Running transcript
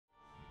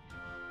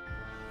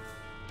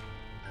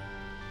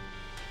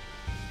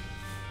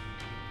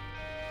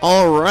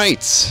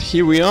Alright,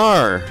 here we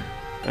are,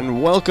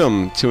 and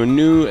welcome to a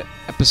new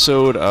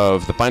episode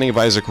of The Binding of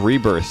Isaac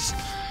Rebirth.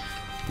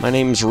 My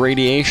name's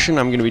Radiation.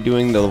 I'm going to be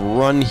doing the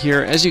run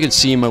here. As you can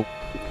see,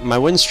 my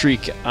win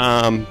streak,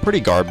 pretty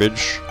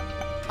garbage.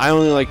 I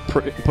only like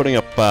putting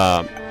up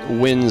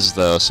wins,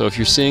 though, so if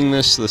you're seeing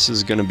this, this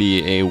is going to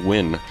be a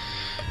win.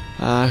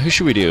 Who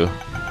should we do?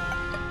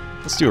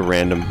 Let's do a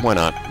random. Why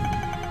not?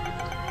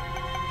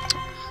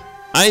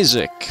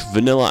 Isaac.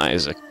 Vanilla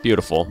Isaac.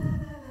 Beautiful.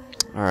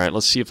 Alright,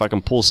 let's see if I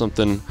can pull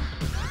something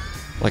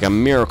like a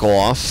miracle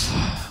off.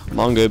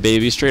 Mongo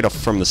baby, straight up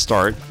from the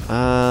start.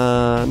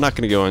 I'm not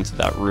gonna go into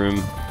that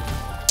room.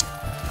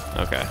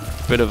 Okay,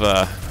 bit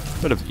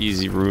of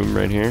easy room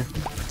right here.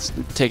 Let's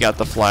take out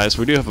the flies.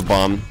 We do have a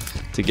bomb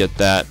to get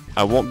that.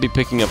 I won't be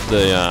picking up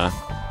the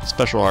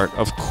special art.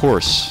 Of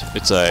course,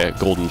 it's a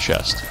golden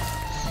chest.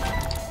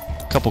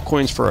 Couple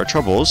coins for our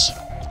troubles.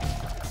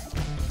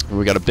 And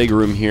we got a big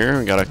room here.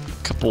 We got a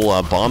couple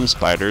bomb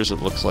spiders,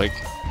 it looks like.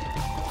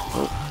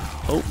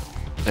 Oh,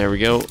 there we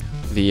go.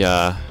 The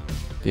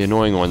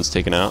annoying one's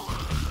taken out.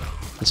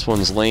 This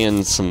one's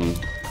laying some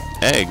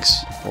eggs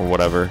or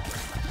whatever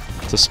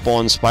to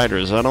spawn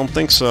spiders. I don't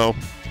think so.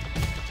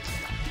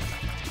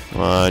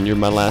 Come on, you're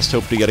my last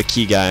hope to get a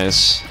key,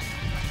 guys.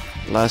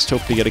 Last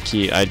hope to get a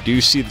key. I do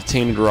see the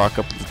tainted rock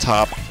up at the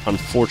top.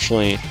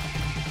 Unfortunately,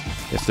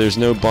 if there's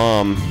no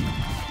bomb,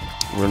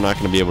 we're not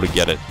going to be able to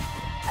get it.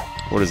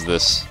 What is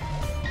this?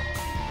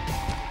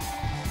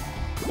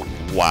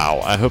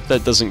 Wow, I hope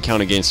that doesn't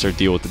count against our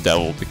deal with the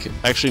devil. Because,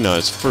 actually, no,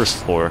 it's first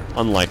floor.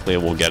 Unlikely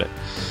we'll get it.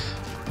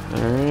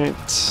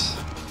 Alright.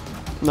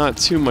 Not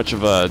too much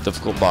of a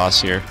difficult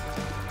boss here.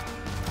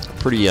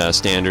 Pretty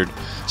standard.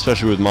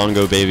 Especially with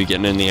Mongo Baby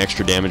getting in the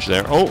extra damage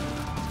there. Oh!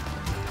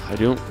 I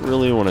don't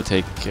really want to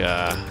take...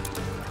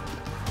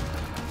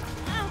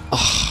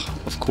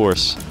 of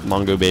course,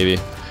 Mongo Baby.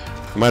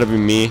 It might have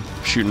been me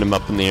shooting him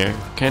up in the air.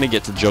 Kind of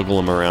get to juggle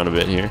him around a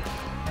bit here.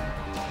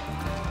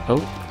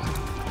 Oh.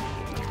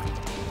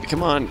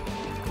 Come on.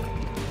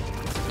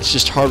 It's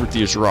just hard with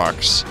these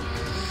rocks.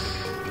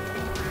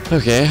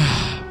 Okay,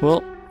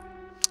 well,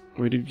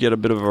 we did get a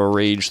bit of a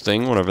rage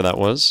thing, whatever that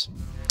was.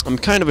 I'm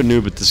kind of a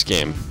noob at this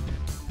game.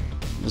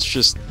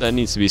 That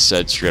needs to be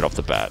said straight off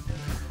the bat.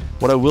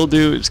 What I will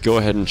do is go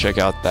ahead and check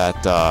out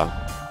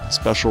that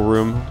special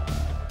room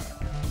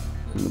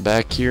in the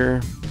back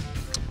here.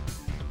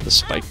 The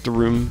spiked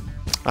room.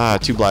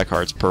 2 black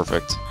hearts,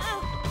 perfect.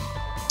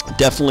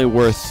 Definitely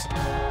worth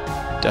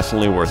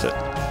it.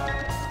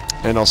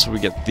 And also we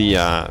get the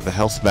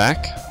health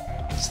back,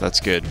 so that's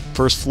good.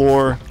 First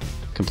floor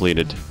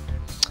completed.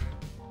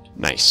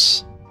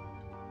 Nice.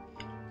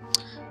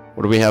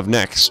 What do we have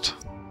next?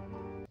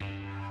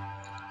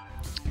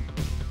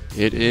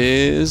 It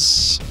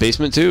is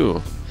basement 2.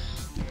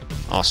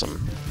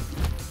 Awesome.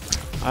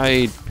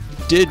 I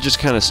did just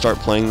kind of start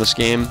playing this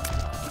game.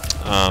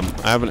 I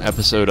have an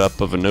episode up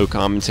of a no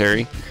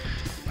commentary.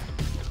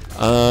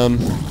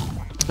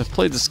 I've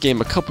played this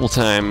game a couple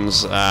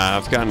times.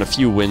 I've gotten a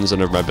few wins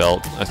under my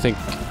belt. I think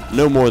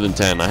no more than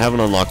 10. I haven't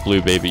unlocked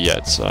Blue Baby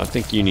yet, so I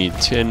think you need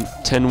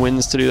 10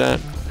 wins to do that,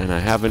 and I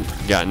haven't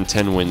gotten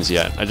 10 wins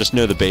yet. I just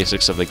know the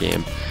basics of the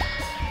game.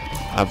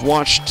 I've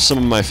watched some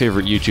of my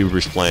favorite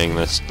YouTubers playing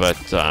this, but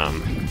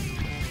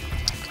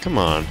come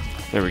on.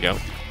 There we go.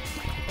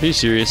 Are you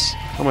serious?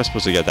 How am I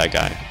supposed to get that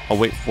guy? I'll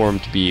wait for him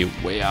to be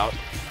way out.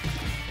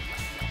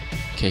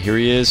 Okay, here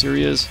he is. Here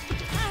he is.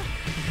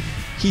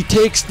 He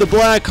takes the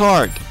black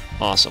heart!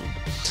 Awesome.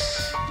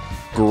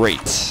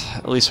 Great.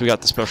 At least we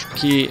got the special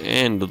key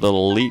and the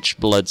leech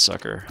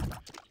bloodsucker.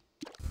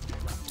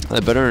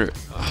 That better...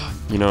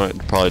 you know,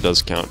 it probably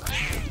does count.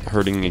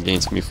 Hurting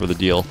against me for the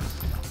deal.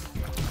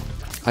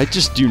 I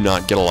just do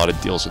not get a lot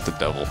of deals with the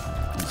devil.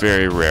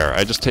 Very rare.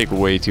 I just take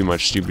way too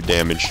much stupid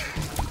damage.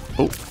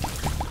 Oh.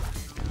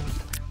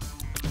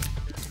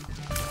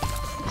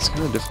 It's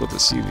kind of difficult to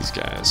see these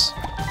guys.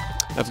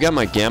 I've got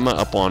my gamma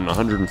up on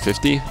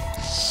 150.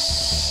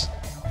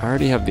 I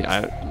already have the...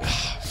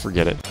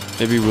 forget it.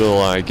 Maybe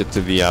we'll get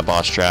to the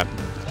boss trap.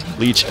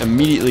 Leech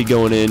immediately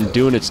going in,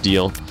 doing its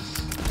deal.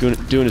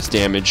 Doing its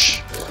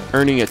damage.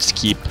 Earning its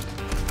keep.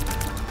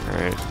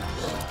 Alright.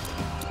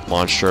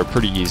 Monster,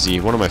 pretty easy.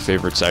 One of my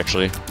favorites,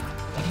 actually.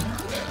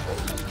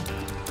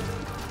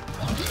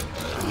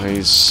 Oh,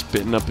 he's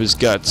spitting up his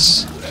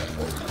guts.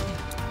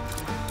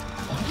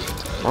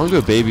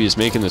 Mongo Baby is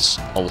making this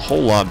a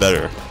whole lot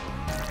better.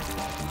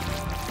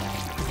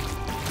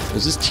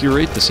 Is this tier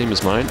rate the same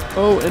as mine?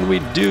 Oh, and we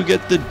do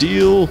get the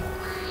deal.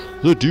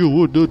 The deal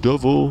with the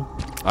devil.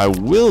 I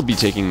will be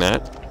taking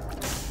that.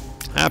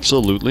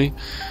 Absolutely.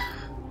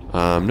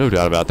 No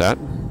doubt about that.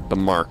 The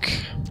mark.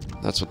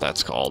 That's what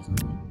that's called.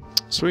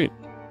 Sweet.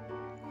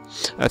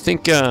 I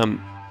think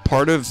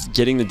part of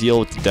getting the deal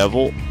with the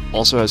devil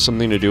also has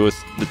something to do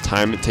with the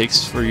time it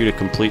takes for you to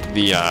complete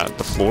the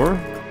floor.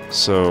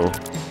 So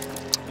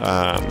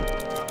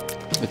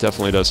it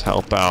definitely does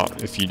help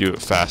out if you do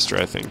it faster,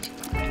 I think.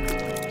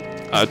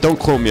 Don't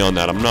quote me on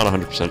that. I'm not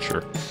 100%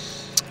 sure.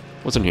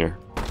 What's in here?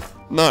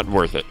 Not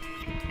worth it.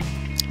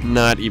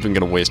 Not even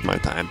gonna waste my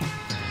time.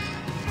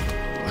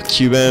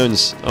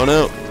 Q-bones. Oh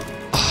no.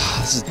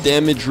 This is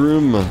damage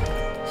room.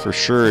 For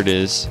sure it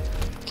is.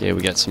 Okay,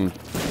 we got some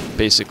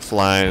basic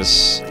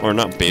flies. Or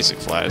not basic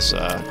flies.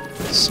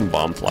 Some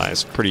bomb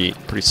flies. Pretty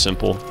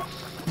simple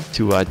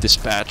to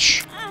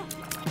dispatch.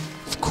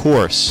 Of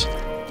course,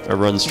 I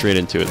run straight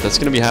into it. That's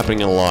going to be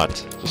happening a lot.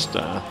 Just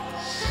a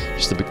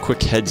big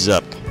quick heads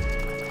up.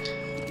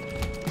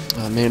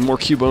 Oh man, more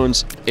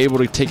Q-bones. Able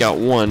to take out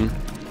one.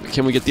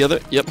 Can we get the other?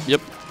 Yep.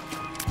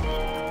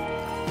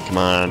 Come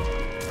on.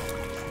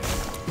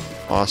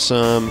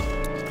 Awesome.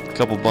 A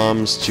couple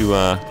bombs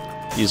to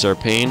ease our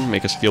pain,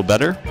 make us feel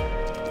better.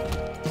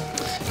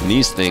 And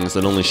these things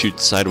that only shoot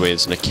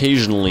sideways and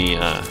occasionally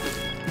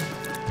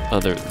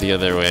the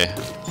other way.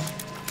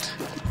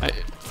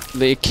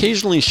 They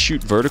occasionally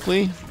shoot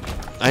vertically.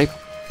 I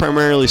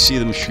primarily see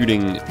them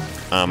shooting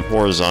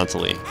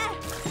horizontally.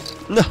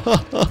 No!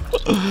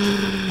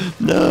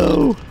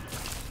 No!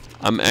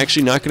 I'm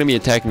actually not going to be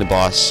attacking the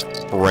boss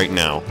right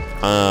now.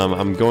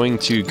 I'm going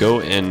to go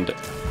and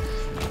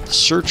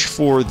search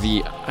for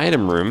the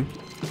item room.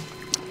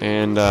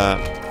 And,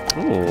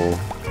 oh.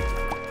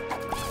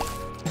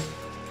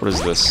 What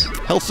is this?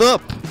 Health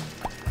up!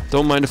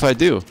 Don't mind if I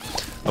do.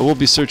 I will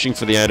be searching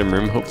for the item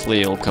room.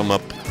 Hopefully it'll come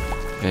up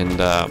and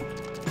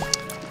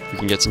we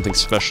can get something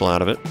special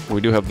out of it. We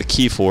do have the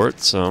key for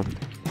it, so...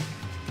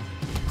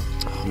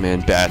 Oh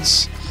man,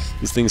 bats.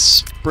 These things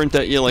sprint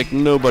at you like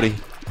nobody.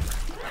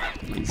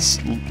 It's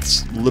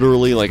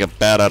literally like a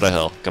bat out of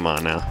hell. Come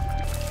on now.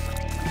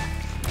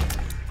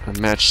 A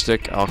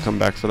matchstick, I'll come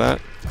back for that.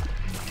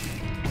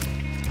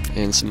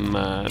 And some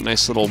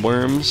nice little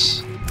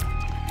worms.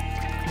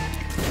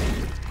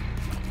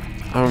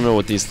 I don't know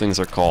what these things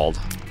are called.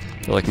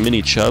 They're like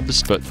mini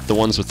chubs, but the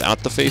ones without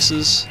the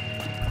faces.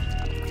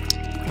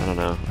 I don't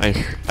know.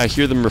 I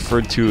hear them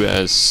referred to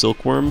as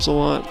silkworms a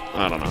lot.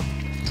 I don't know.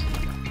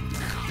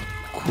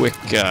 Quick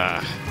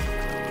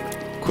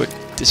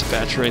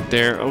dispatch right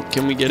there. Oh,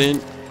 can we get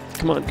in?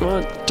 Come on,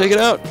 take it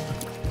out.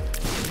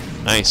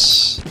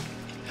 Nice.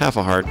 Half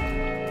a heart.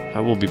 I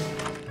will be...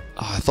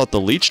 Oh, I thought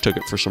the leech took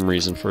it for some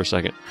reason for a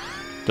second.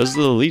 Does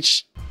the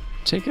leech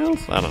take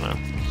health? I don't know.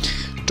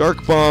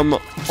 Dark bomb,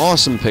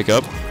 awesome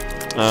pickup.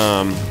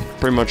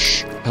 Pretty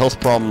much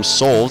health problems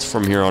solved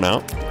from here on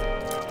out.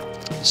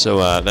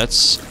 So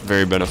that's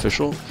very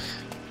beneficial.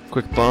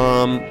 Quick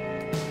bomb.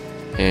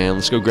 And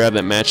let's go grab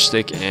that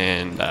matchstick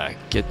and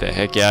get the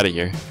heck out of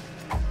here.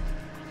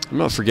 I'm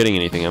not forgetting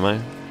anything, am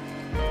I?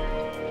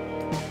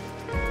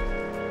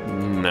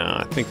 No,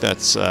 I think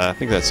that's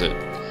it.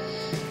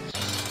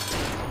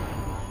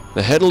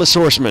 The Headless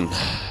Horseman.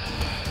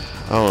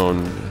 Oh,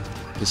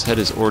 his head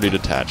is already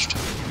detached.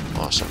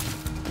 Awesome.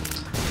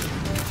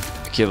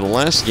 Okay, the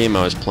last game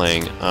I was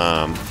playing,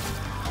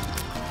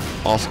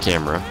 off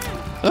camera.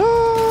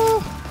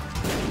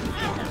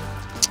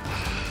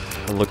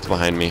 I looked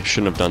behind me.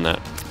 Shouldn't have done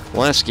that. The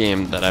last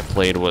game that I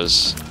played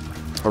was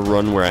a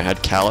run where I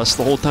had Callus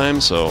the whole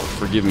time, so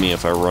forgive me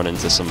if I run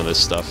into some of this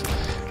stuff.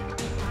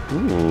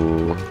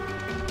 Ooh.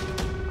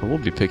 I will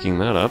be picking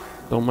that up.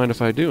 Don't mind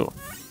if I do.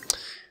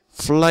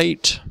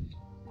 Flight.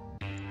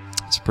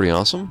 It's pretty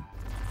awesome.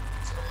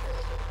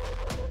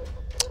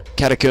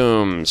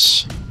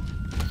 Catacombs.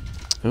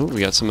 Oh, we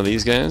got some of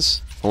these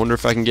guys. I wonder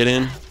if I can get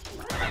in.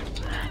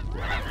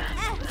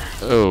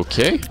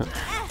 Okay.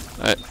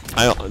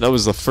 That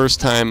was the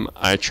first time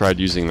I tried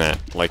using that.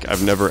 Like,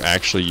 I've never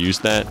actually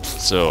used that,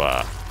 so,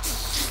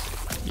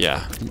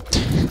 yeah.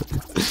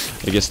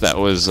 I guess that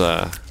was,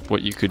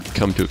 what you could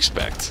come to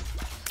expect.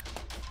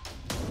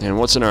 And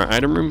what's in our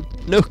item room?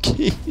 No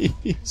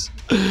keys!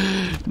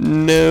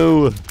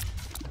 No!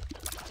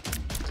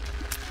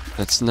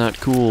 That's not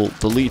cool.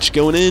 The leech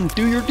going in!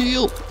 Do your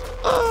deal!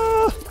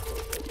 Ah!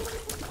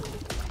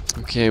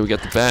 Okay, we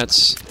got the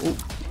bats. Ooh.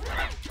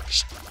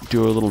 Just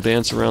do a little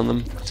dance around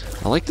them.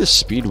 I like the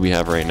speed we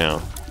have right now.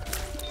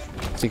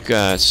 I think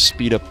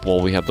speed up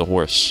while we have the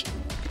horse.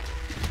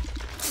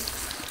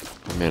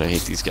 Oh man, I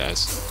hate these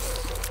guys.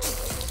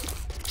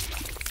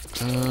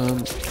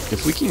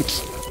 If we can...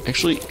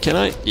 Actually, can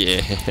I?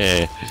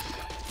 Yeah.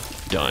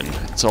 Done.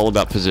 It's all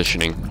about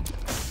positioning.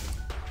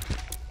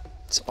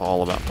 It's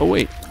all about... Oh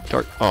wait,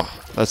 dark... Oh,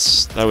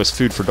 that was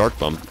food for Dark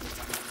Bum.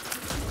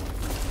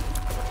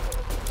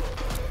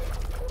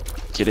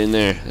 Get in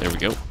there. There we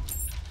go.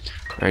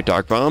 Alright,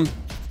 Dark Bomb.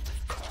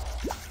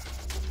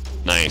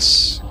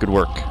 Nice. Good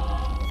work.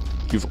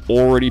 You've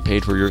already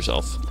paid for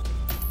yourself.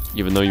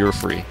 Even though you're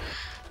free.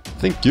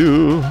 Thank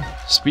you.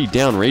 Speed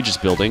down, Rage is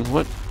building.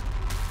 What?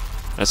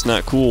 That's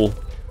not cool.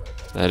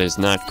 That is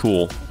not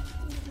cool.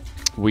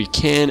 We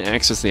can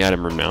access the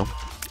item room now.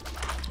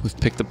 We've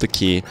picked up the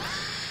key.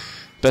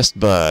 Best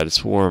Bud,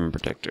 Swarm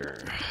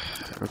Protector.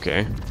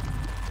 Okay.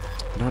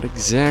 Not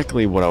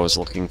exactly what I was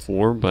looking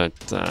for, but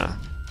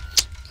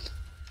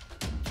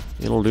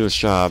it'll do its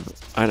job.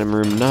 Item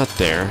room not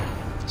there.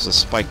 There's a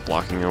spike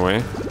blocking our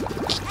way.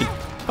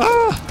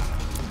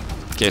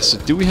 Ah! Okay, so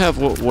do we have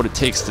what it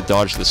takes to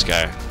dodge this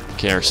guy?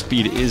 Okay, our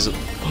speed is...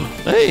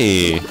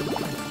 Hey!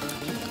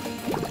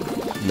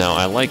 Now,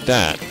 I like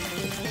that.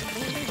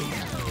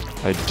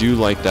 I do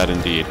like that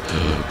indeed.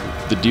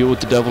 The deal with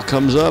the devil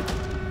comes up.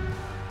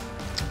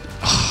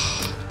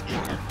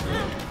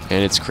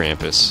 And it's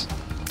Krampus.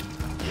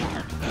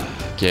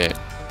 Okay.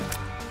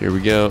 Here we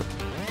go.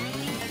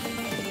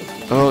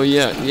 Oh,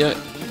 yeah, yeah.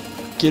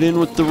 Get in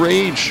with the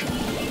rage.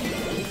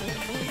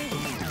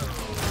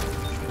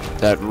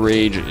 That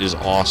rage is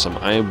awesome.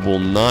 I will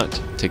not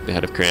take the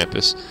head of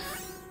Krampus.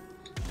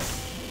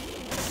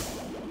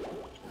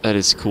 That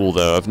is cool,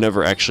 though. I've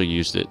never actually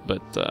used it,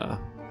 but,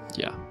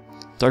 yeah.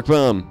 Dark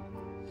Bomb.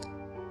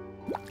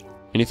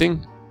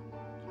 Anything?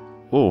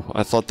 Oh,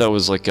 I thought that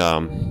was like,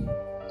 an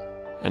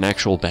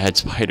actual bad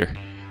spider.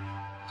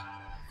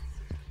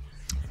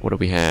 What do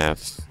we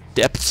have?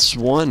 Depths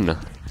 1.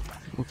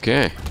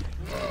 Okay.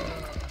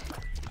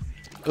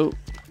 Oh,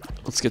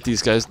 let's get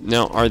these guys.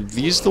 Now, are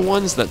these the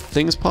ones that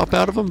things pop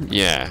out of them?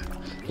 Yeah.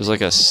 There's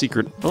like a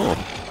secret... Oh.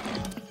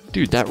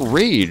 Dude, that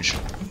rage.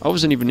 I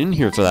wasn't even in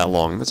here for that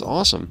long. That's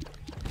awesome.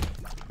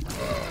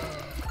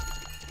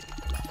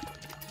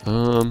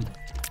 Oh,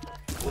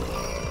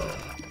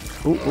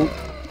 oh.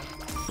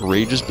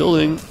 Rage is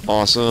building.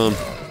 Awesome.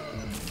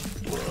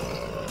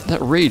 That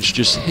rage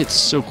just hits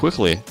so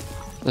quickly.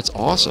 That's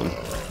awesome.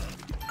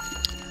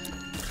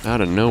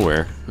 Out of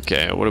nowhere.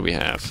 Okay, what do we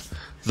have?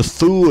 The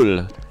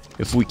Fool.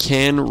 If we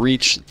can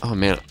reach... Oh,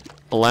 man.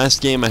 The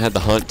last game I had the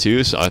hunt,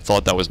 too, so I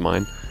thought that was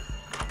mine.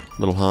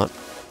 Little hunt.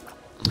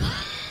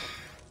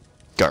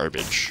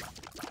 Garbage.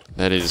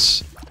 That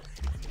is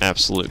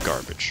absolute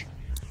garbage.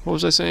 What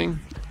was I saying?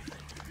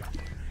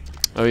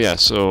 Oh, yeah,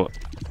 so...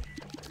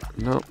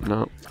 No,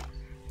 no.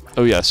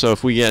 Oh, yeah, so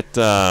if we get...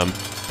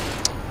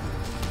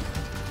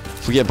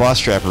 If we get Boss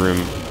Trap Room,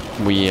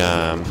 we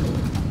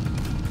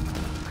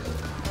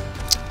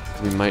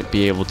might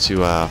be able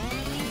to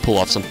pull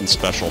off something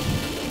special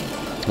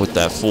with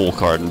that Fool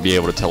card and be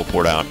able to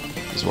teleport out,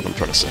 is what I'm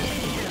trying to say.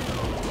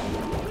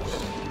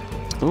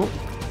 Oh.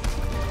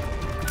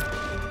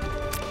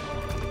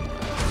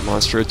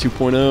 Monstro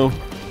 2.0.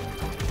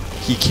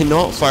 He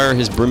cannot fire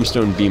his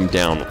Brimstone Beam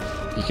down.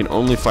 He can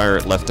only fire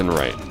it left and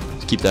right.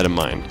 Keep that in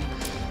mind.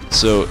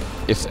 So,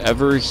 if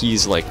ever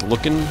he's, like,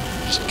 looking,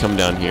 just come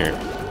down here.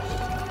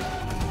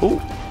 Oh!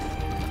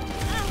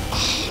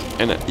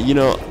 And, you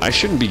know, I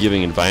shouldn't be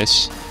giving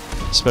advice,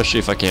 especially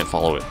if I can't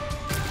follow it.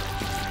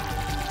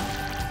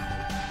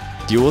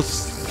 Deal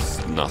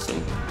with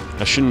nothing.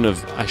 I shouldn't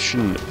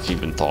have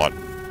even thought.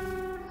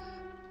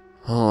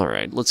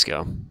 Alright, let's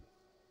go.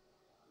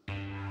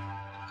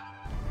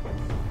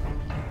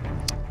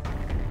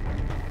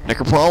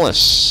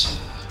 Necropolis.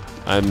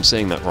 I'm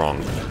saying that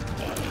wrong.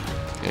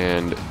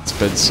 And it's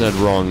been said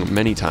wrong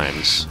many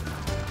times.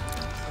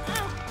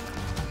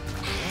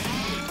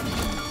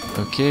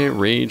 Okay,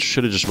 Rage.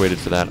 Should have just waited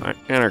for that.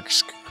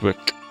 Anarch's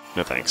quick.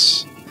 No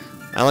thanks.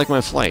 I like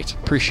my flight.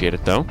 Appreciate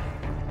it, though.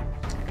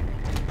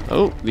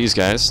 Oh, these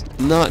guys.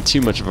 Not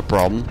too much of a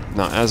problem.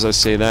 Now, as I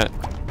say that,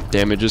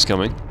 damage is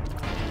coming.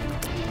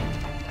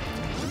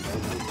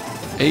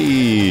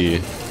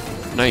 Hey!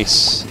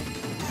 Nice.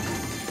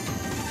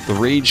 The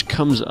Rage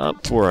comes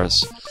up for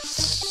us.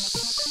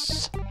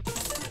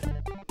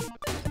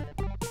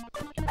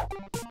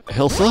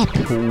 Health up!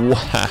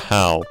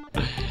 Wow!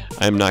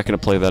 I'm not going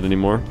to play that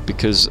anymore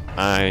because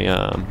I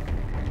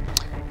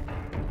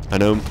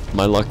know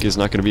my luck is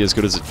not going to be as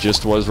good as it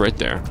just was right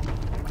there.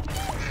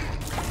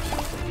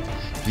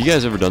 Have you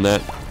guys ever done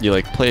that? You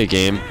like play a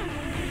game.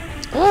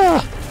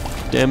 Ah!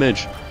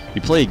 Damage.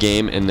 You play a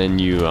game and then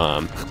you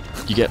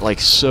get like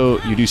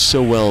you do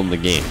so well in the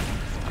game,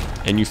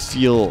 and you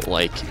feel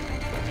like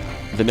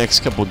the next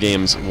couple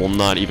games will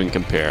not even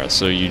compare.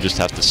 So you just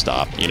have to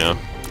stop. You know,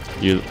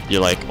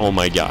 you're like, oh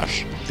my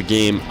gosh. The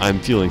game, I'm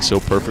feeling so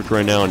perfect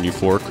right now and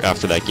euphoric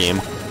after that game.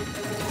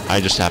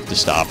 I just have to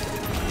stop.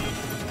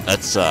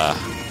 That's,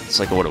 it's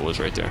like what it was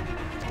right there.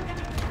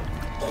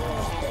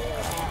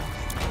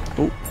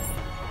 Oh,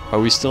 are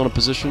we still in a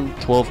position?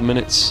 12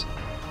 minutes.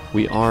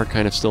 We are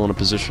kind of still in a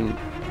position.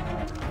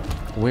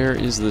 Where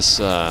is this,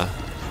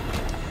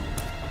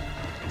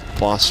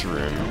 boss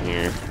room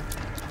here?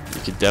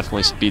 We could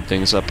definitely speed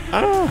things up.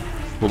 Ah!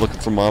 We're looking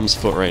for Mom's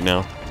Foot right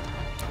now.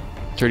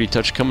 Dirty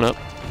Touch coming up.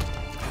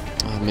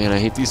 Oh man, I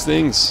hate these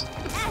things.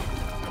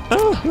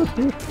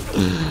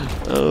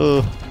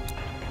 Oh.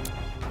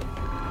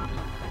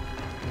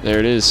 There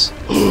it is.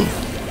 Oh,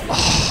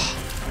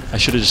 I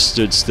should have just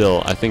stood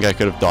still. I think I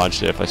could have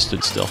dodged it if I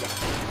stood still.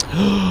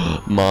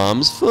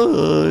 Mom's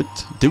Foot.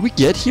 Did we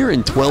get here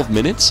in 12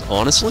 minutes?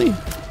 Honestly?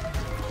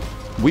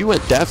 We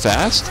went that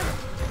fast?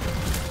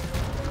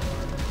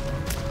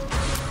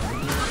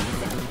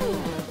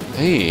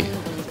 Hey.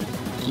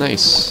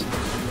 Nice.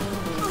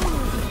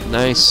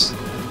 Nice.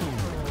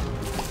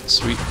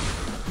 Sweet.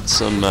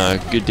 Some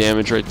good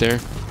damage right there.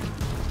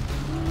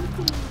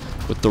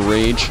 With the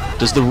Rage.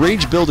 Does the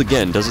Rage build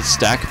again? Does it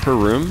stack per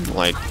room?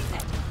 Like,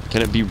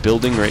 can it be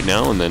building right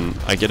now and then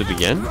I get it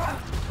again?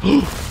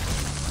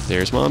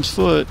 There's Mom's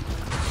Foot.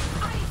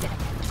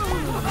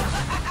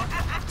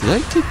 Did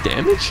I take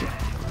damage?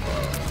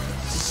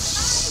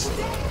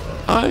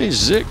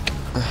 Isaac.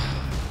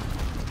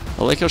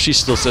 I like how she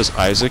still says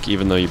Isaac,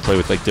 even though you play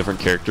with like different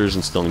characters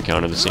and still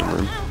encounter the same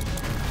room.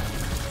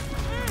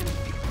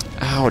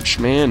 Ouch,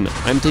 man.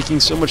 I'm taking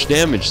so much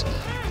damage.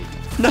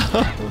 No!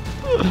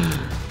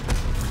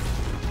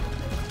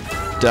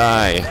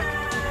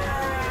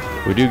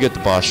 Die. We do get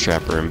the boss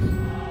trap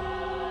room.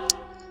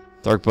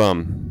 Dark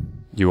Bum,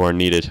 you are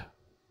needed.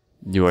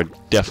 You are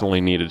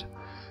definitely needed.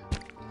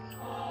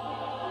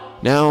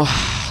 Now,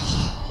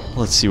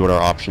 let's see what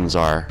our options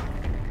are.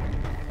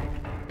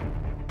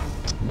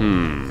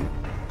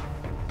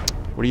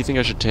 What do you think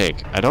I should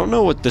take? I don't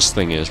know what this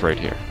thing is right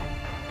here.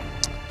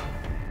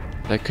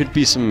 That could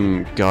be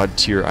some god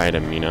tier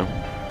item, you know?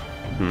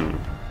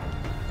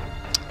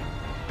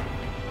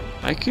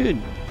 I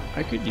could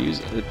use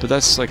it, but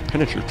that's like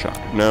penetrative chalk.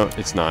 No,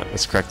 it's not.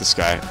 Let's crack the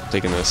sky. I'm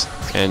taking this.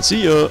 And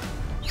see ya!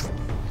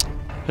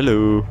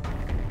 Hello.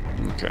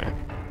 Okay.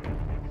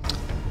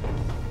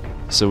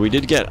 So we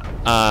did get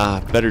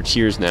better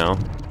tiers now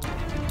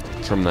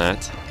from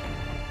that.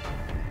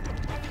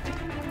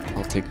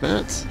 I'll take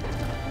that.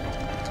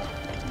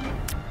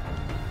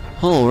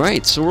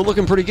 Alright, so we're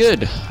looking pretty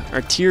good.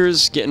 Our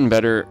tiers getting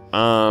better.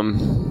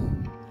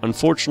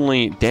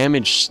 Unfortunately,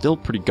 damage still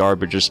pretty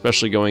garbage,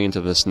 especially going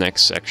into this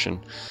next section.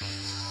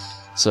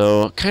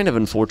 So, kind of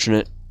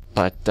unfortunate,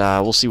 but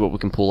we'll see what we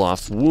can pull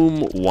off. Womb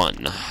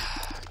 1.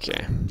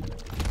 Okay.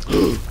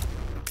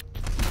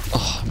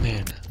 Oh,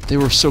 man. They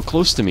were so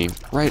close to me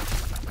right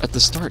at the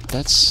start.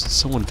 That's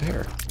so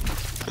unfair.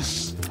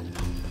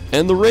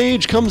 And the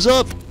rage comes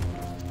up!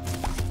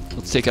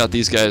 Let's take out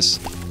these guys.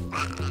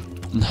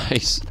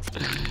 Nice.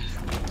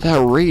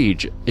 That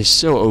rage is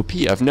so OP.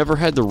 I've never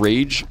had the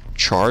rage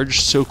charge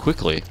so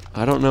quickly.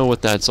 I don't know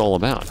what that's all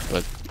about,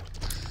 but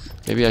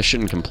maybe I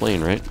shouldn't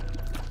complain, right?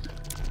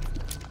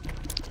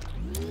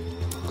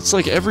 It's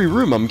like every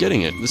room I'm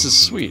getting it. This is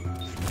sweet.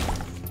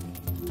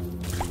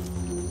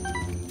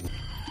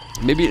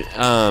 Maybe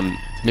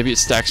it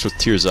stacks with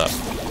tears up.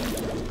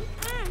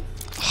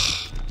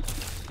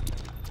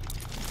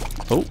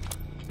 Oh.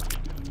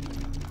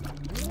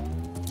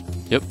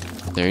 Yep,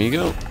 there you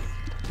go.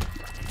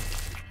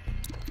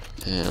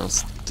 And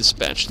let's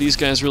dispatch these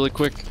guys really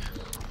quick.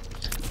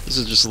 This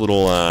is just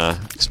little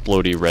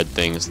explodey red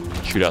things.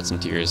 Shoot out some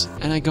tears.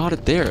 And I got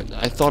it there.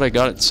 I thought I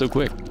got it so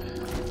quick.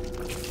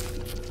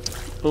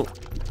 Oh.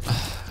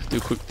 Do a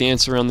quick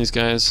dance around these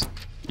guys.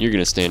 You're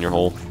gonna stay in your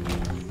hole.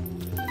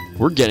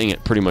 We're getting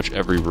it pretty much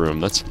every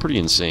room. That's pretty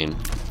insane.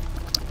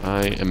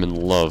 I am in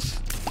love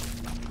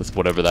with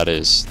whatever that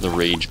is. The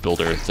rage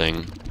builder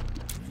thing.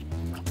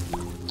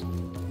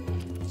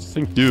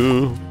 Thank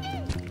you.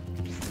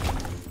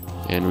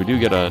 And we do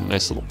get a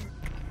nice little...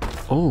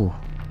 Oh.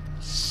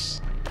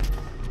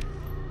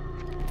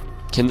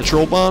 Can the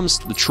troll bombs?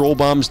 The troll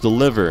bombs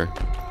deliver.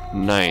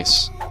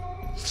 Nice.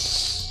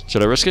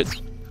 Should I risk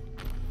it?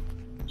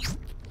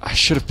 I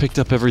should have picked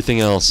up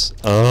everything else.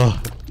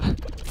 Oh.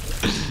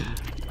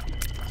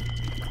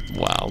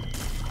 Wow.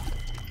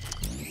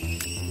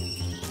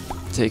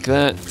 Take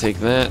that, take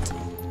that.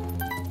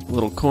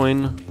 Little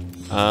coin.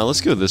 Let's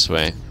go this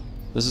way.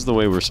 This is the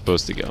way we're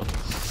supposed to go.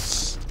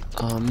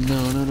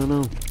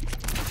 No.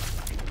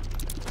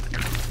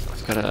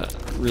 I've gotta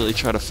really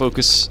try to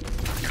focus.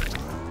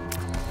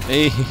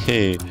 Hey,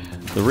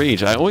 the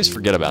rage. I always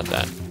forget about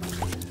that.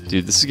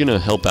 Dude, this is gonna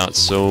help out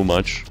so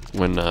much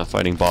when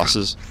fighting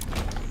bosses.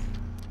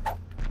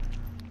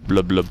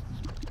 Blub blub.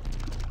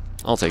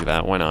 I'll take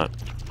that, why not?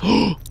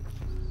 Oh,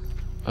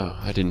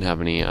 I didn't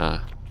have any,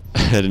 I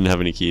didn't have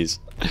any keys.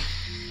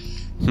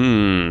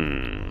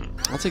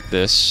 I'll take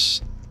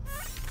this.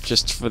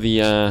 Just for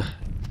the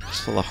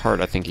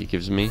heart I think it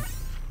gives me.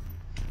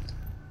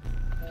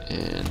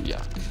 And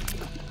yeah.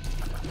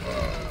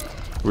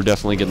 We're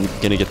definitely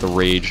gonna get the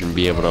rage and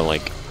be able to,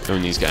 like,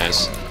 own these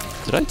guys.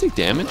 Did I take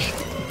damage?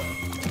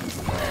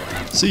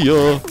 See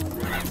ya!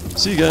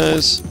 See you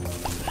guys!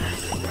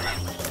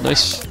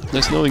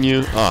 Nice knowing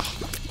you. Ah,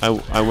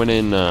 I went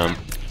in,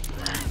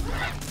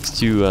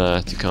 too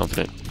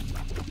confident.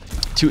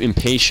 Too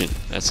impatient,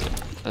 that's it.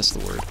 That's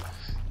the word.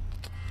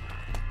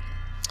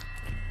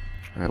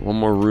 Alright, one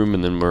more room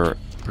and then we're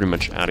pretty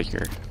much out of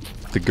here.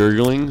 The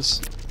gurglings.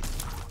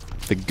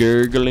 The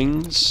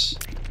gurglings.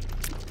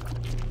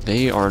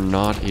 They are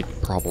not a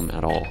problem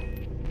at all.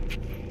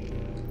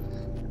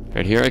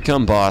 Right, here I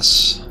come,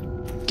 boss.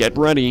 Get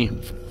ready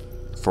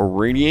for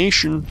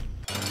radiation.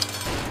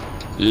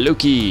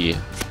 Loki.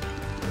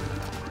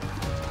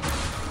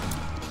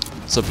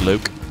 What's up,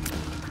 Luke?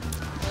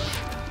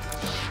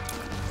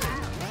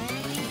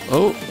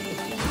 Oh,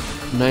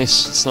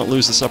 nice. Let's not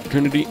lose this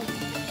opportunity.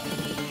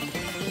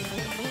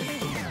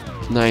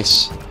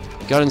 Nice.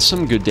 Got in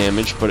some good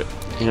damage, but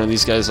you know,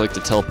 these guys like to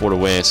teleport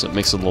away, so it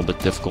makes it a little bit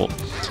difficult.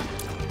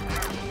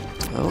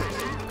 Oh.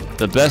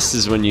 The best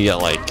is when you get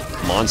like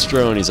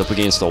Monstro and he's up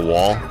against a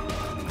wall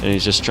and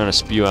he's just trying to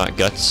spew out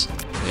guts,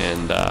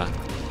 and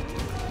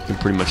you can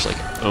pretty much like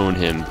own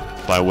him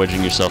by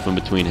wedging yourself in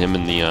between him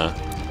and the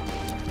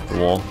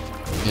wall.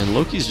 And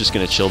Loki's just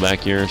gonna chill back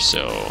here,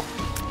 so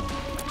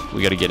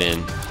we gotta get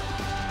in.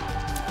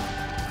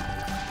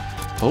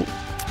 Oh.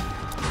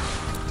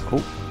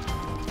 Oh.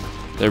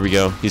 There we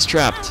go. He's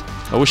trapped.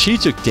 I wish he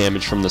took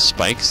damage from the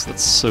spikes.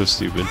 That's so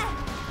stupid.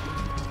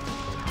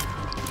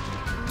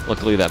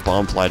 Luckily that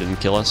bomb fly didn't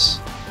kill us.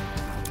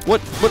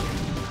 What? What?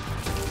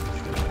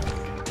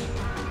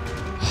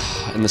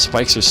 And the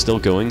spikes are still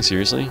going?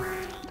 Seriously?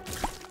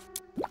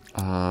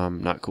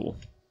 Not cool.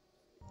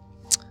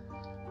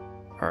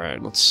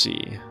 Alright, let's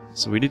see.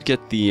 So we did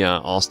get the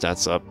all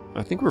stats up.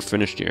 I think we're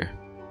finished here.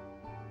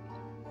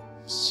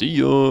 See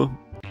ya!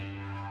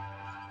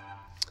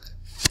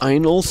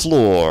 Final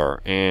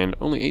floor. And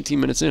only 18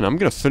 minutes in. I'm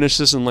gonna finish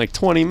this in like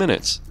 20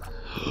 minutes.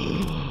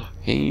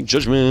 Hey,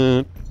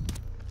 Judgment!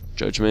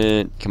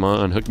 Judgment, come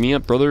on, hook me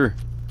up, brother.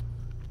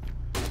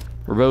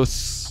 We're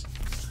both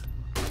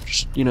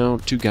just, you know,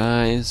 two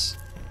guys.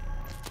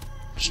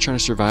 Just trying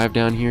to survive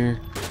down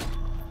here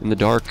in the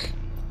dark.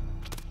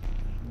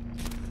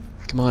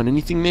 Come on,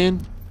 anything,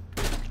 man?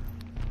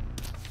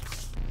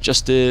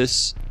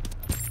 Justice.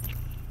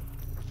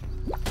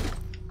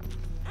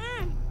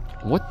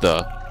 What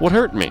the? What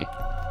hurt me?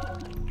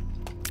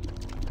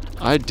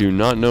 I do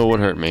not know what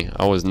hurt me.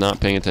 I was not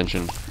paying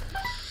attention.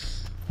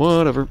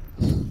 Whatever.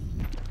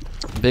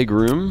 Big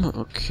room.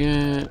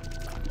 Okay.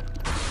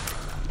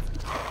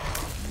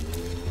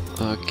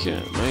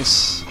 Okay,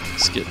 nice.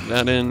 Let's get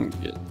that in.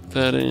 Get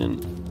that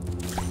in.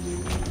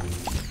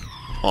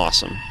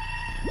 Awesome.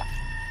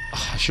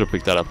 I should have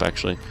picked that up,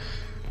 actually.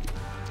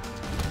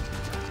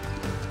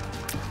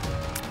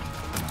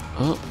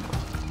 Oh.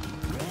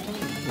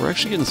 We're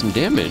actually getting some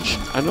damage.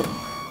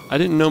 I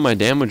didn't know my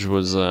damage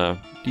was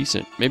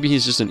decent. Maybe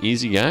he's just an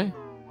easy guy?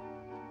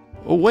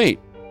 Oh, wait.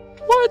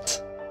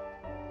 What?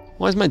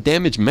 Why is my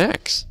damage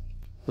max?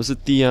 Was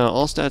it the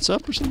all stats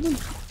up or something?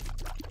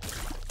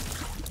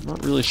 I'm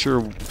not really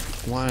sure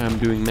why I'm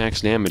doing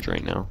max damage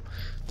right now.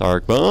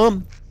 Dark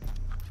bomb.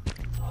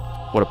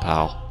 What a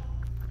pal.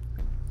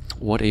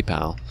 What a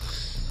pal.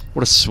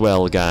 What a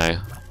swell guy.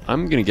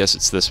 I'm gonna guess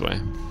it's this way.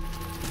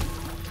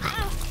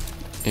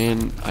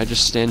 And I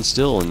just stand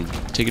still and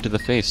take it to the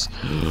face.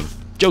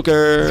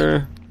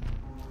 Joker!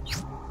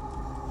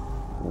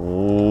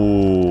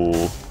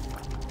 Oh.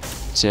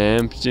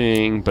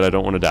 Tempting, but I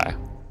don't want to die.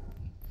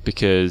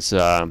 Because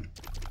I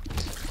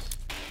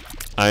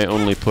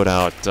only put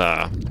out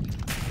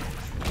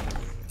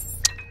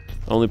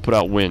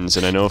wins,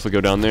 and I know if I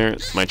go down there,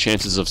 my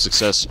chances of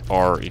success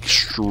are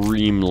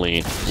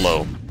extremely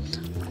low.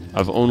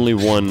 I've only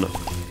won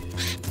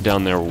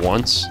down there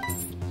once,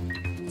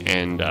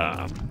 and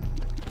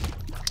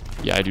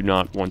yeah, I do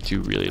not want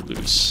to really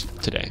lose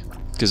today,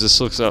 because this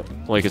looks up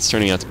like it's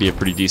turning out to be a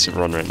pretty decent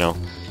run right now.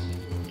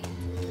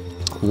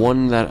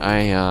 One that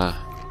I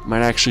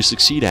might actually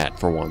succeed at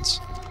for once.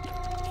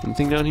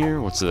 Anything down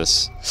here? What's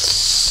this?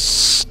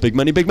 Big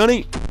money, big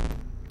money!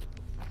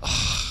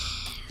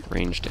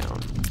 Range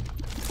down.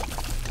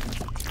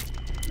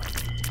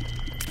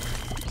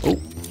 Oh.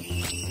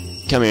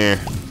 Come here.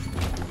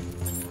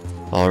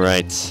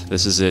 Alright,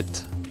 this is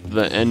it.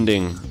 The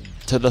ending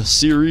to the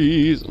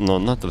series. No,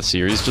 not to the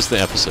series, just the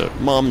episode.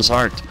 Mom's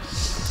heart.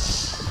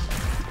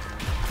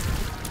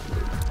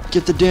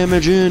 Get the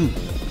damage in.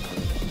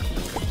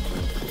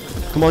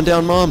 Come on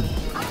down, Mom.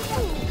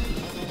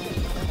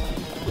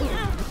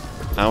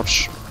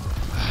 Ouch.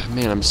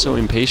 Man, I'm so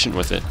impatient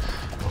with it.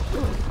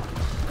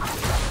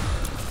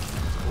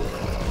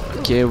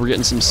 Okay, we're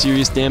getting some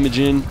serious damage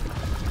in.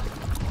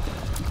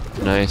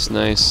 Nice,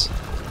 nice.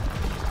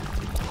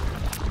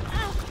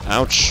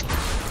 Ouch.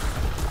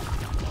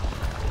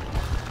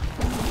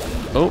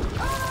 Oh,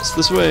 it's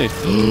this way.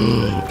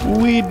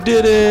 We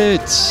did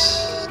it!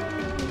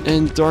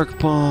 And Dark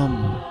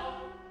Bomb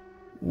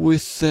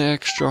with the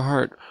extra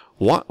heart.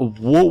 What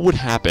would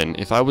happen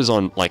if I was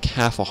on like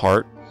half a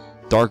heart?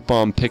 Dark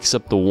Bomb picks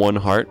up the one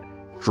heart,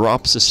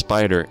 drops a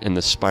spider, and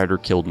the spider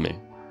killed me.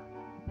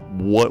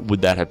 What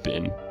would that have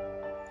been?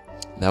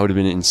 That would have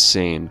been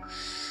insane.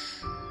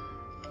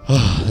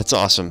 That's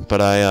awesome.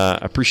 But I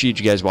appreciate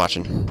you guys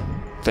watching.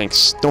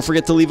 Thanks. Don't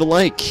forget to leave a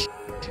like.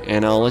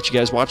 And I'll let you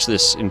guys watch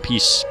this in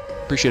peace.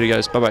 Appreciate it,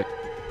 guys. Bye-bye.